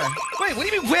forever. Wait, what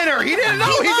do you mean winner? He didn't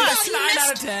know. He lost. 9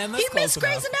 out of 10. That's He missed close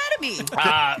Grey's enough. Anatomy.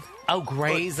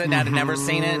 Grey's Anatomy. Never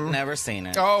seen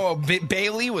it. Oh,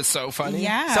 Bailey was so funny.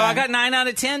 Yeah. So I got 9 out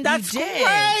of 10. That's great.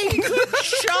 Good job.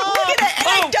 Look at it. And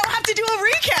I don't have to do a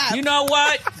recap. You know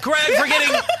what, Greg?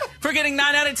 For getting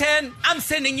 9 out of 10, I'm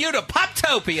sending you to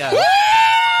Poptopia.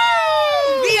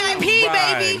 VIP,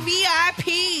 Right. baby.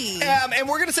 VIP. And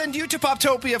we're going to send you to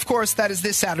Poptopia, of course. That is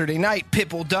this Saturday night.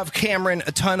 Pitbull, Dove Cameron,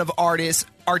 a ton of artists.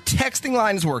 Our texting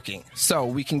line is working, so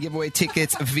we can give away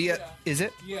tickets via... Is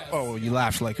it? Yes. Oh, you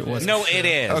laughed like it wasn't. No, it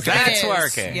is. Okay. That's It is.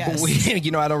 working. Yes.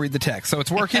 I don't read the text, so it's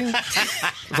working.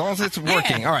 As long as it's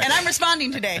working. All right. And I'm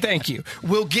responding today. Thank you.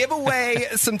 We'll give away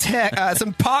some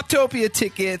Poptopia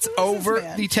tickets over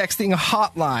man? the texting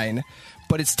hotline,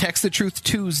 but it's Text the Truth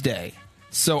Tuesday.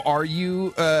 So are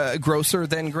you grosser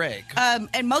than Greg?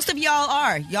 And most of y'all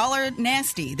are. Y'all are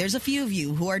nasty. There's a few of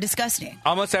you who are disgusting.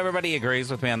 Almost everybody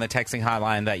agrees with me on the texting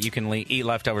hotline that you can eat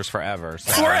leftovers forever.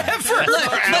 So.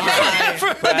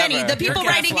 Forever! But Benny, the people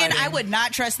You're writing in, gaslighting. I would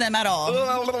not trust them at all.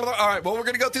 All right, well, we're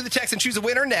going to go through the text and choose a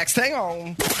winner next. Hang on. We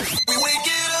wake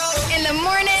it up. In the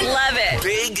morning, love it.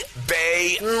 Big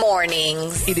Bay.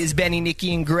 Mornings. It is Benny,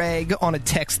 Nikki, and Greg on a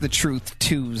Text the Truth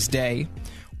Tuesday.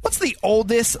 What's the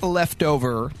oldest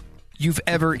leftover you've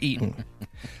ever eaten?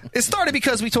 It started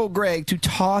because we told Greg to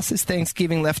toss his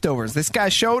Thanksgiving leftovers. This guy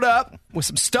showed up with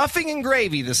some stuffing and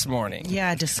gravy this morning.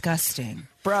 Yeah, disgusting.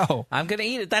 Bro. I'm going to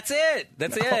eat it. That's it.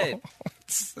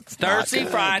 It's Thursday, not good.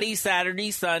 Friday,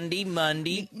 Saturday, Sunday,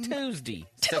 Monday, Tuesday.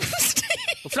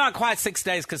 It's not quite 6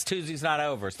 days because Tuesday's not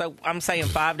over. So I'm saying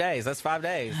 5 days. That's 5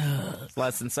 days. It's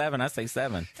less than 7. I say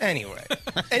 7. Anyway.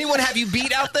 Anyone have you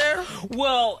beat out there?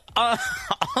 Well,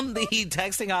 on the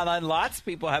texting hotline, lots of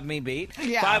people have me beat.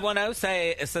 Yeah.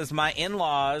 510 says, my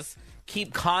in-laws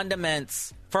keep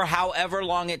condiments for however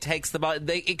long it takes.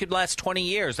 It could last 20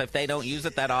 years if they don't use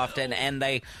it that often, and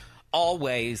they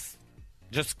always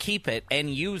just keep it and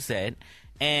use it.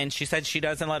 And she said she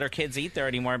doesn't let her kids eat there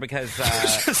anymore because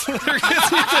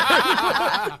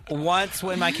once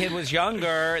when my kid was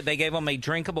younger, they gave him a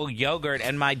drinkable yogurt,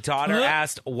 and my daughter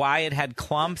asked why it had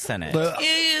clumps in it.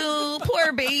 Ew,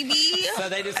 poor baby. So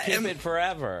they just keep it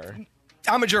forever.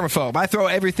 I'm a germaphobe. I throw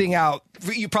everything out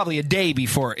probably a day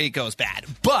before it goes bad.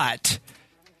 But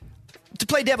to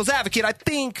play devil's advocate, I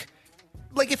think,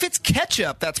 like, if it's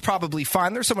ketchup, that's probably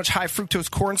fine. There's so much high fructose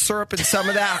corn syrup in some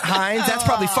of that Heinz. That's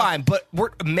probably fine. But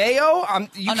mayo,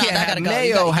 you can't have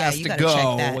mayo. Has to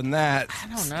go. And that.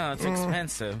 I don't know. It's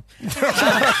expensive.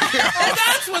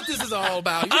 That's what this is all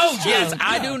about. Yes.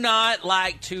 I do not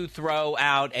like to throw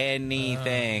out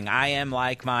anything. I am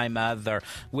like my mother.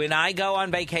 When I go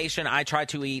on vacation, I try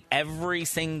to eat every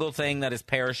single thing that is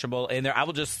perishable in there. I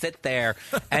will just sit there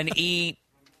and eat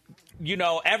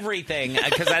everything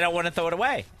because I don't want to throw it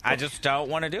away. I just don't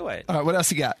want to do it. All right, what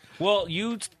else you got? Well,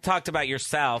 you talked about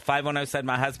yourself. 510 said,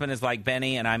 my husband is like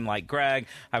Benny and I'm like Greg.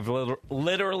 I've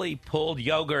literally pulled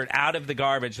yogurt out of the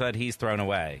garbage that he's thrown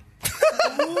away.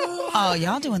 Oh,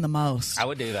 y'all doing the most. I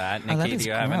would do that. Nikki, do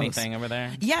you have anything over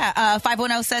there? Yeah,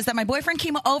 510 says that my boyfriend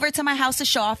came over to my house to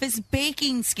show off his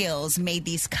baking skills, made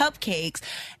these cupcakes,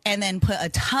 and then put a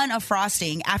ton of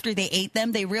frosting. After they ate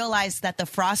them, they realized that the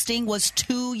frosting was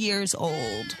 2 years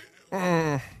old.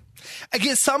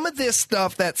 Again, some of this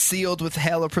stuff that's sealed with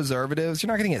hella preservatives, you're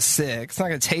not going to get sick. It's not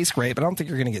going to taste great, but I don't think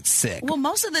you're going to get sick. Well,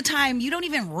 most of the time, you don't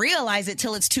even realize it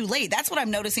till it's too late. That's what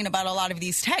I'm noticing about a lot of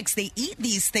these texts. They eat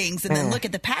these things and then look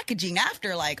at the packaging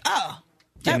after like, oh,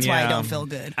 that's why I don't feel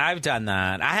good. I've done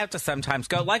that. I have to sometimes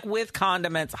go, like with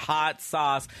condiments, hot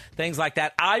sauce, things like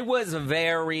that. I was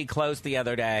very close the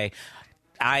other day.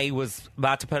 I was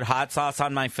about to put hot sauce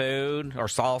on my food or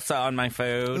salsa on my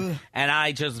food, and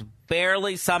I just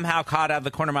barely somehow caught out of the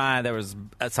corner of my eye there was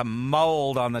some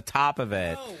mold on the top of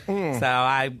it. So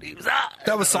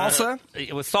that was salsa?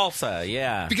 It was salsa,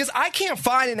 yeah. Because I can't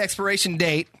find an expiration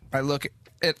date. I look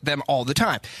at them all the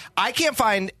time. I can't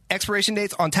find expiration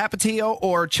dates on Tapatio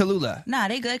or Cholula. Nah,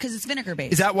 they good because it's vinegar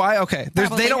based. Is that why? Okay.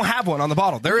 They don't have one on the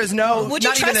bottle. There is no,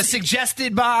 not even a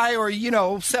suggested by or,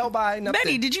 sell by. Nothing.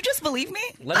 Benny, did you just believe me?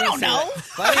 I don't know.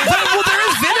 Well, there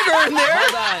is vinegar in there.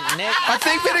 Hold on, Nick. I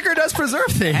think vinegar does preserve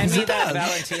things. Hand me that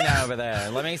Valentina over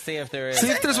there. Let me see if there is. See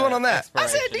if there's one on that. I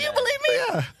said, do you believe me?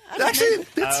 Yeah. Actually,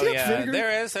 vinegar.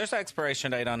 There's an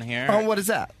expiration date on here. Oh, what is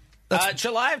that?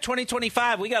 July of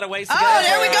 2025. We got a ways to go. Oh,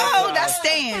 there we go. That's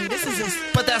staying. This is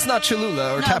But that's not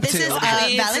Cholula or Tapatio. This is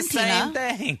Valentina. The same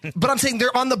thing. But I'm saying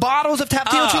they're on the bottles of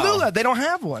Tapatio and Cholula. They don't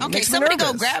have one. Okay, somebody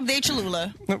go grab their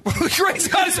Cholula. Greg's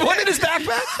got his one in his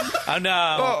backpack. Oh,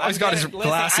 no. Oh, he's got his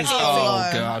glasses. Oh,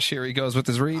 gosh. Here he goes with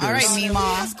his readers. All right,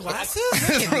 Mima. Glasses?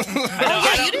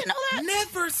 Yeah, you didn't know that?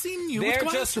 Never seen you They're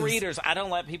with glasses. just readers. I don't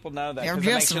let people know that. They're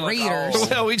just readers.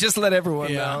 Well, we just let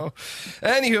everyone know.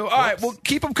 Anywho, all right. Well,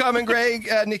 keep them coming, Greg.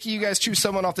 Nikki, you guys choose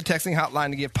someone off the texting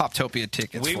hotline to give Poptopia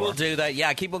tickets. We will do that.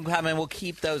 Yeah, keep them coming. We'll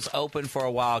keep those open for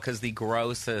a while because the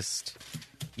grossest,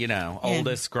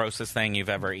 oldest, grossest thing you've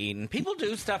ever eaten. People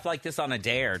do stuff like this on a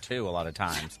dare, too, a lot of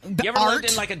times. You ever lived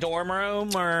in, like, a dorm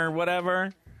room or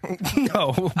whatever?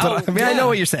 No, but I know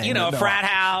what you're saying. A frat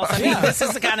house. I mean, this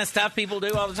is the kind of stuff people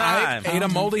do all the time. I ate a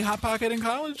moldy Hot Pocket in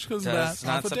college because of that. Does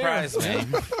not surprise me.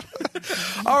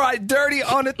 All right, Dirty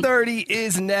on a 30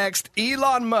 is next.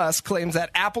 Elon Musk claims that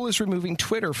Apple is removing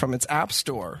Twitter from its App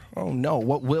Store. Oh, no.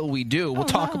 What will we do? We'll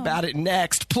talk about it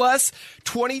next. Plus,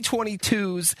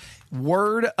 2022's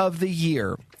Word of the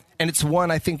Year. And it's one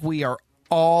I think we are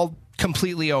all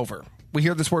completely over. We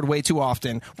hear this word way too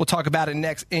often. We'll talk about it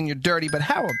next in Your Dirty, but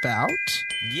how about...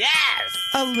 Yes!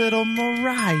 A little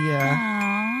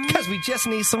Mariah. Because we just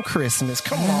need some Christmas.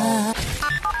 Come on.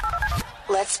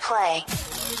 Let's play.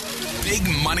 Big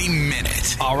Money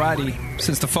Minute. Alrighty.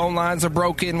 Since the phone lines are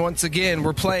broken, once again,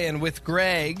 we're playing with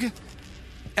Greg.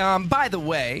 By the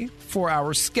way, for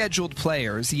our scheduled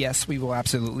players, yes, we will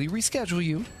absolutely reschedule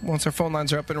you once our phone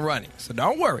lines are up and running. So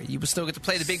don't worry. You will still get to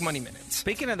play the Big Money Minutes.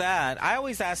 Speaking of that, I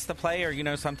always ask the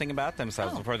player, something about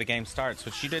themselves before the game starts,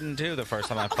 which you didn't do the first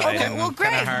time I played. Okay, well,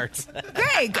 Greg, hurts.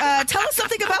 Greg, tell us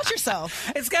something about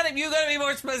yourself. You got to be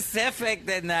more specific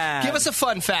than that. Give us a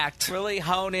fun fact. Really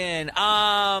hone in.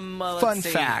 Fun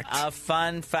fact. A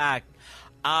fun fact.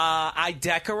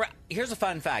 Here's a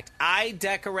fun fact. I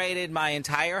decorated my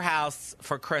entire house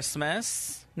for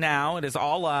Christmas. Now it is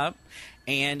all up,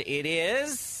 and it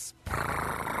is.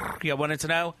 You wanted to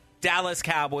know? Dallas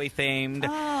Cowboy themed.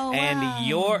 Oh, And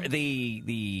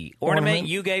the ornament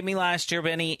you gave me last year,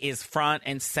 Benny, is front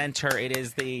and center. It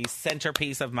is the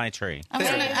centerpiece of my tree. I was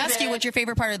going to ask you what your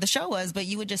favorite part of the show was, but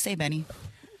you would just say Benny.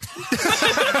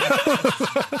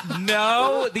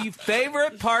 No, the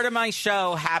favorite part of my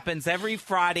show happens every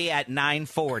Friday at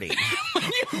 9:40.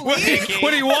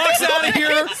 when he walks out of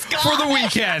here for the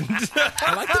weekend.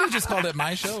 I like that he just called it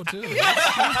my show, too.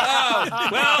 Oh,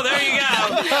 well, there you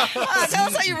go. Tell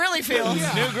us how you really feel.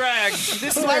 New Greg.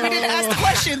 This is why we didn't ask the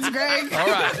questions, Greg. All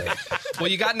right. Well,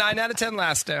 you got 9 out of 10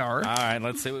 last hour. All right,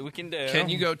 let's see what we can do. Can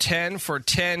you go 10 for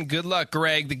 10? Good luck,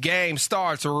 Greg. The game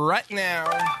starts right now.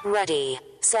 Ready,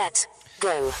 set,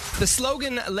 go. The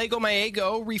slogan Lego My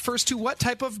Ego refers to what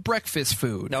type of breakfast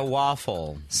food? A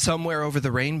waffle. Somewhere Over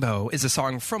the Rainbow is a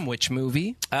song from which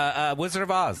movie? Wizard of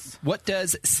Oz. What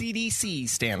does CDC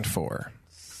stand for?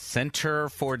 Center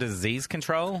for Disease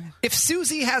Control. If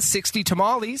Susie has 60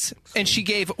 tamales and she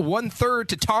gave 1/3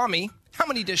 to Tommy, how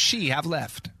many does she have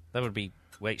left? That would be...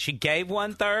 Wait, she gave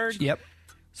 1/3? Yep.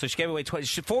 So she gave away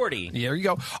 40. There you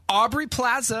go. Aubrey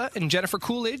Plaza and Jennifer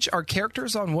Coolidge are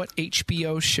characters on what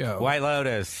HBO show? White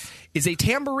Lotus. Is a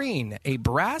tambourine a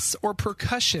brass or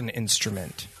percussion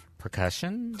instrument?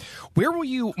 Percussion? Where will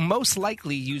you most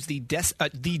likely use the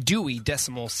Dewey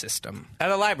Decimal System? At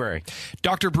the library.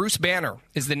 Dr. Bruce Banner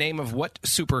is the name of what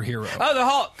superhero? Oh, the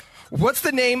Hulk. What's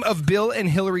the name of Bill and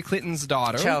Hillary Clinton's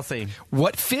daughter? Chelsea.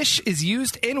 What fish is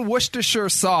used in Worcestershire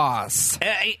sauce?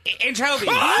 Anchovy.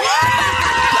 What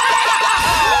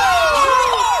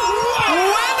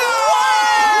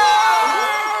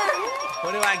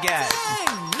do I get?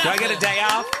 Do I get a day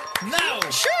off? No.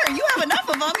 Sure, you have enough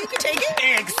of them. You can take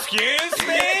it. Excuse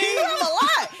me? You have a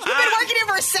lot. You've been working here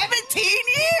for 17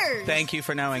 years. Thank you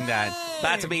for knowing that.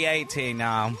 About to be 18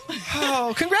 now.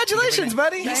 Oh, congratulations,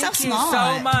 buddy. Thank you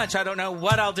so much. I don't know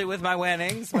what I'll do with my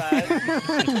winnings, but...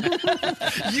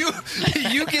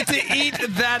 You get to eat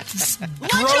that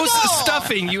gross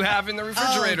stuffing you have in the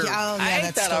refrigerator. I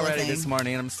ate that already this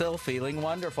morning, and I'm still feeling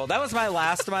wonderful. That was my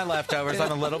last of my leftovers.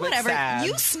 I'm a little bit sad.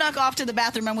 You snuck off to the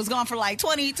bathroom and was gone for like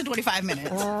 20 to 25 minutes.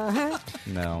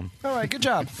 No. All right, good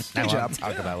job. I Good job. won't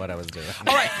talk about what I was doing.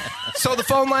 All right, so the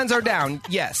phone lines are down,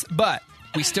 yes, but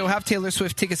we still have Taylor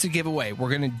Swift tickets to give away. We're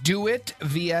going to do it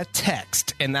via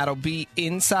text, and that'll be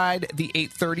inside the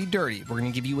 8:30 Dirty. We're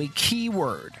going to give you a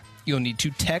keyword. You'll need to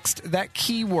text that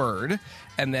keyword,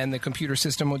 and then the computer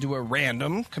system will do a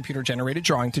random computer-generated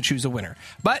drawing to choose a winner.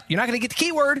 But you're not going to get the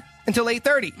keyword until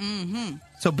 8:30. Mm-hmm.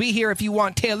 So be here if you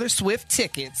want Taylor Swift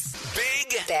tickets.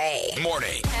 Big Day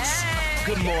morning.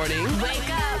 Good morning. Wake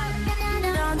up.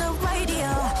 On the radio.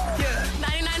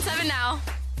 99.7 now.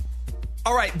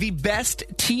 All right, the best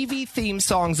TV theme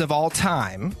songs of all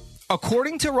time,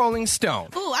 according to Rolling Stone.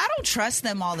 Ooh, I don't trust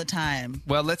them all the time.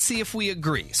 Well, let's see if we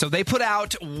agree. So they put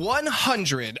out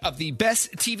 100 of the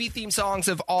best TV theme songs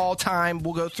of all time.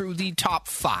 We'll go through the top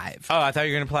 5. Oh, I thought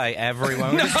you were going to play every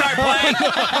one. We're going to start playing.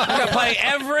 We're going to play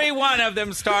every one of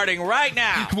them starting right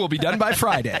now. We'll be done by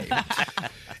Friday.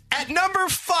 At number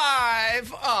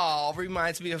 5,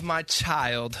 reminds me of my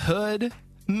childhood.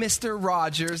 Mr.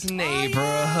 Rogers'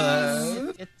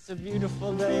 Neighborhood. It's a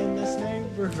beautiful day in this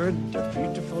neighborhood, a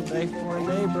beautiful day for a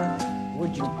neighbor.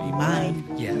 Would you be mine?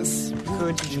 Yes.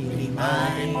 Could you be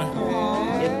mine?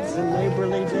 It's a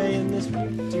neighborly day in this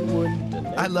beauty wood.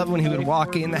 I love when he would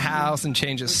walk in the house and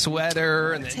change his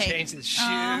sweater and then change his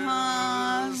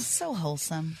shoes. So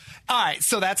wholesome. All right,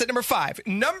 so that's at number 5.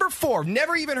 Number 4,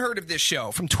 never even heard of this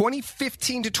show. From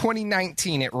 2015 to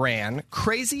 2019 it ran.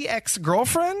 Crazy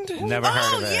Ex-Girlfriend? Never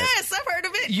heard of it. Yes, I've heard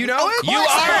of it. You know it? You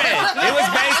are it. It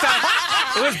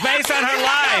was based on her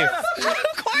life.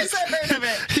 Of course I've heard of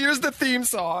it. Here's the theme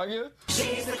song.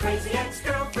 She's the crazy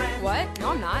ex-girlfriend. What?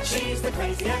 No, I'm not. She's the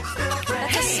crazy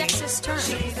ex-girlfriend. That's a sexist term.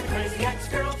 She's the crazy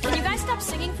ex-girlfriend. Can you guys stop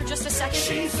singing for just a second?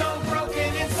 She's so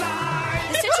broken inside.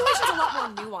 The situation's a lot more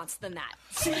nuanced than that.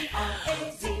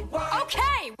 C-R-A-Z-Y.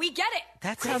 Okay, we get it.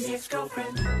 That sounds, Crazy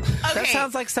ex-girlfriend. that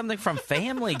sounds like something from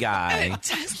Family Guy. It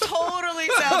totally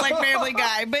sounds like Family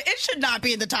Guy, but it should not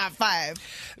be in the top 5.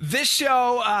 This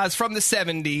show is from the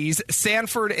 70s.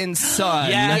 Sanford and Son.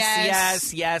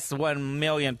 Yes.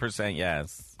 1,000,000%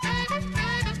 yes.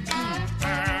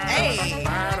 Hey.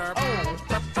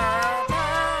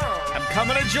 I'm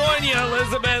coming to join you,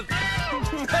 Elizabeth.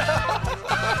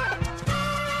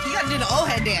 You got to do the old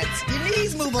head dance. Your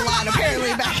knees move a lot,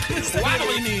 apparently, back in the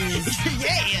Waddly knees.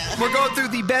 Yeah. We're going through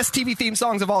the best TV theme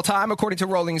songs of all time, according to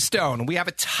Rolling Stone. We have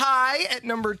a tie at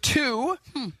number 2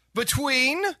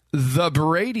 between The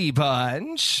Brady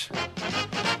Bunch.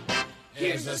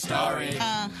 Here's the story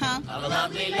of a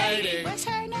lovely lady. What's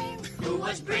her name? who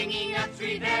was bringing up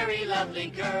three very lovely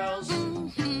girls.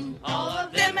 All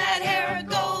of Them had hair of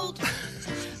gold,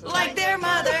 like their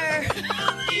mother.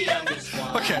 the youngest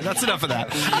one. Okay, that's enough of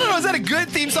that. I don't know, is that a good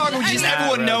theme song or just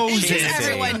everyone knows it?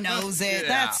 Everyone knows it.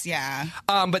 That's,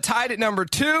 But tied at number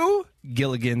 2,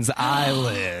 Gilligan's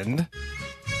Island.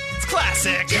 It's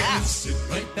classic. Sit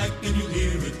right back and you'll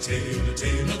hear a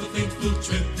tale of a fateful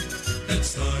trip that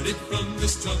started from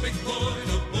this tropic point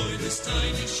aboard this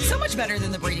tiny ship. So much better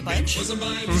than the Brady Bunch. Was a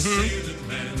mighty sailor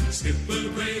man, skipper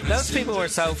brave. Those people were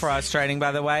so frustrating,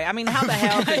 by the way. I mean, how the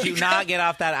hell could you not get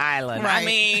off that island? Right. I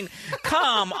mean,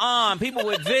 come on. People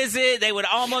would visit. They would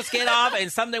almost get off, and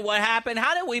something would happen.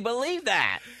 How did we believe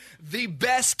that? The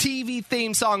best TV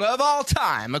theme song of all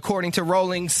time, according to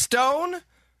Rolling Stone,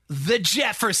 The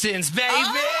Jeffersons, baby.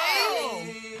 Oh.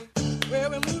 Where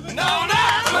we're moving on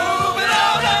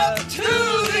up to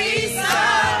the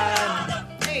side.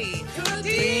 Hey.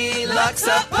 Deluxe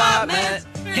apartment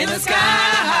in the sky.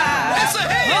 That's a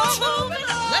hit.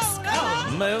 Let's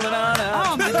go. Moving on up.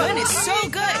 Oh, my goodness. So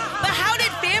good. But how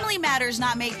did Family Matters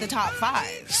not make the top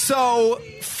 5? So,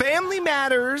 Family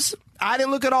Matters, I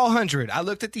didn't look at all 100. I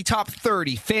looked at the top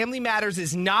 30. Family Matters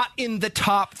is not in the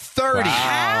top 30.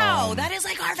 How? That is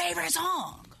like our favorite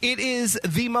song. It is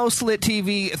the most lit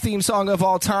TV theme song of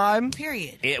all time.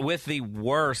 Period. With the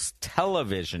worst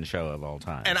television show of all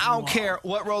time. And I don't care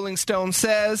what Rolling Stone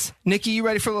says. Nikki, you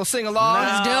ready for a little sing-along?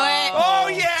 Let's do it. Oh,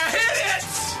 yeah, hit it!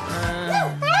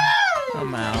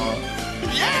 I'm out.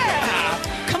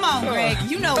 Yeah! Come on, Greg.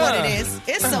 You know what it is.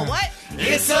 It's a what?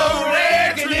 It's so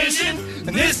rare condition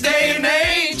in this day and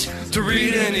age to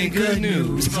read any good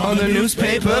news on the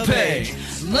newspaper page.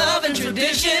 Love and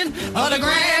tradition are the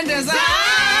grand design.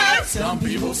 Some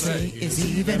people say It's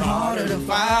even harder to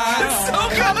find. So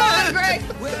Come on, Greg.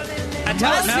 I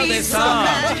don't know this song.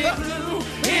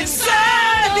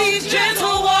 Inside these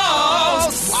gentle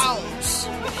walls. All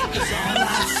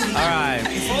right.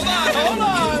 Hold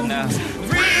on. No.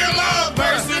 Real love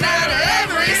bursting out of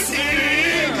every scene.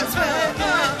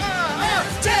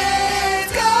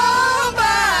 Days go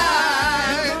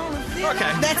by.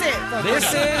 Okay. That's it.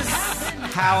 This is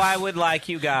how I would like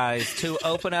you guys to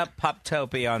open up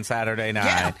Poptopia on Saturday night.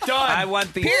 Yeah. Done. I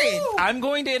want the. Period. I'm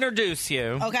going to introduce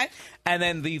you. Okay. And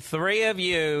then the three of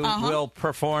you will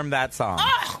perform that song.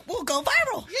 Oh, we'll go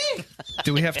viral.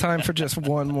 Do we have time for just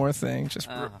one more thing?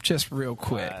 Just real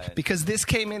quick. What? Because this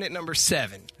came in at number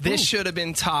 7. This should have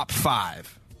been top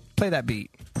 5. Play that beat.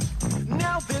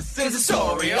 Now this is a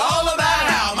story all about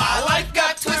how my life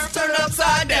got twisted, turned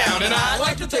upside down, and I'd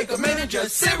like to take a minute,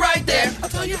 just sit right there. I'll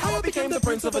tell you how I became the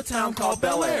prince of a town called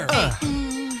Bel Air.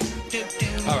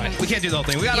 All right, we can't do the whole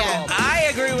thing. We got to roll. I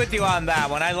agree with you on that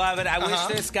one. I love it. I wish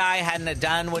this guy hadn't have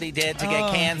done what he did to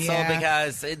get canceled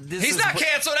because He's not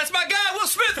canceled. That's my guy, Will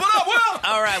Smith. What up,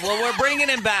 Will? All right, well, we're bringing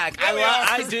him back.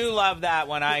 I do love that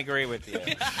one. I agree with you.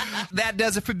 That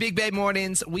does it for Big Bay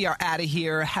Mornings. We are out of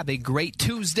here. Have a great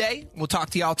Tuesday. We'll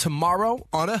talk to y'all tomorrow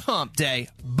on a hump day.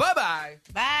 Bye-bye.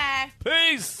 Bye.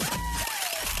 Peace.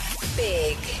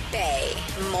 Big Bay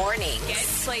Mornings.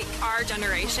 It's like our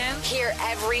generation. Hear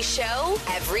every show,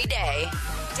 every day.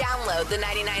 Download the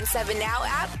 99.7 Now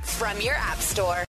app from your app store.